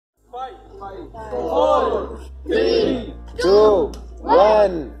4, 3, 2,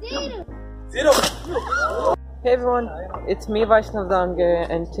 1, 0. Hey everyone, it's me Vyshnav Davanagere,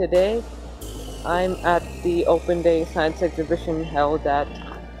 and today I'm at the Open Day Science Exhibition held at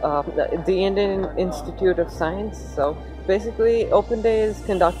the Indian Institute of Science. So basically, Open Day is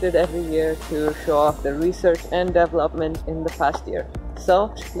conducted every year to show off the research and development in the past year.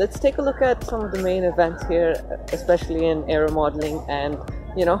 So let's take a look at some of the main events here, especially in aero modeling and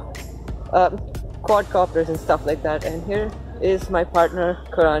quadcopters and stuff like that. And here is my partner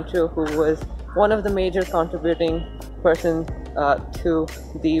Kharanshu, who was one of the major contributing persons to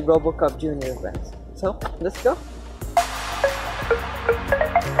the RoboCup Junior events. So let's go.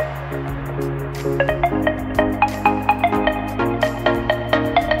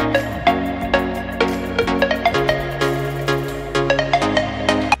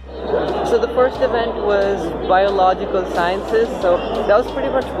 So the first event was biological sciences, so that was pretty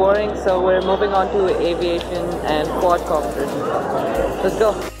much boring, so we're moving on to aviation and quadcopters. Let's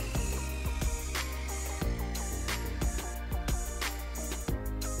go.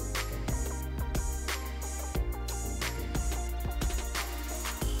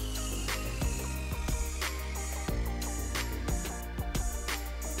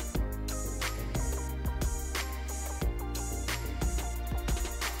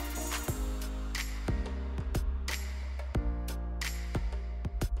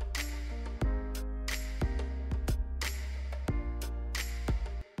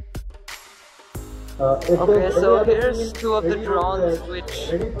 Okay, so here's two of the drones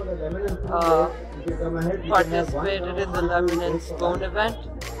which participated in the lemon and spoon event.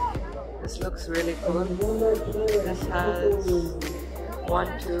 This looks really cool. This has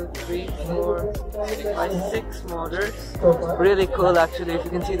 1, 2, 3, 4, 5, 6 motors. Really cool actually, if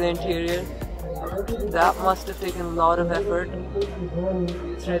you can see the interior. That must have taken a lot of effort.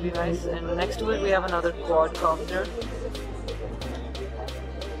 It's really nice. And next to it we have another quadcopter.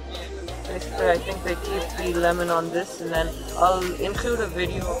 Basically, I think they keep the lemon on this, and then I'll include a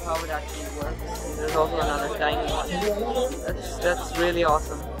video of how it actually works. And there's also another tiny one. That's really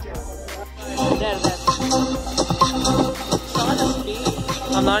awesome. There.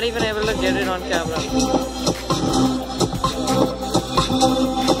 I'm not even able to get it on camera.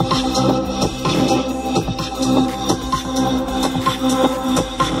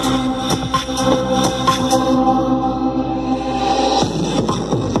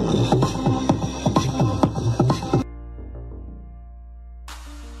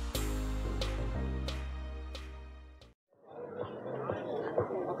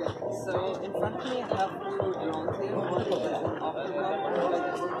 So in front of me I have two drones here. One is an octocopter with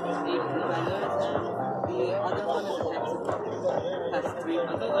 8 propellers, and the other one is a hexacopter. Has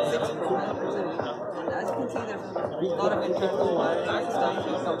 6 propellers in it. And as you can see, there's a lot of internal wiring and stuff.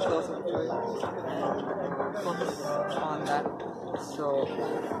 You come closer to it and focus on that. So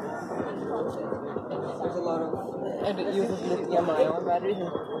there's a lot of, and it uses lithium-ion batteries,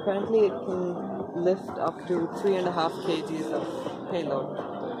 and apparently it can lift up to 3.5 kgs of payload.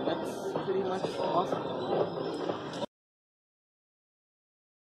 That's pretty much awesome.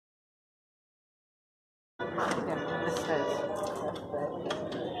 Yeah, this says.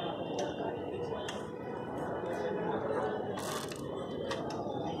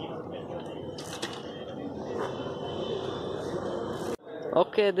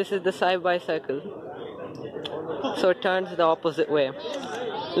 Okay, this is the side-by-cycle. So it turns the opposite way.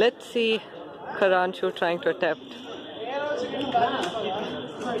 Let's see Kharanshu trying to attempt.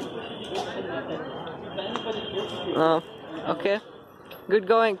 Oh, okay. Good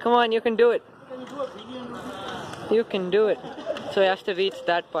going. Come on, you can do it. You can do it. So he has to reach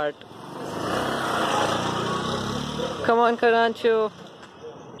that part. Come on, Kharanshu.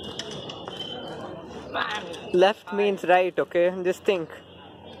 Left means right, okay? Just think.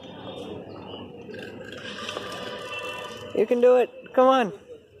 You can do it. Come on.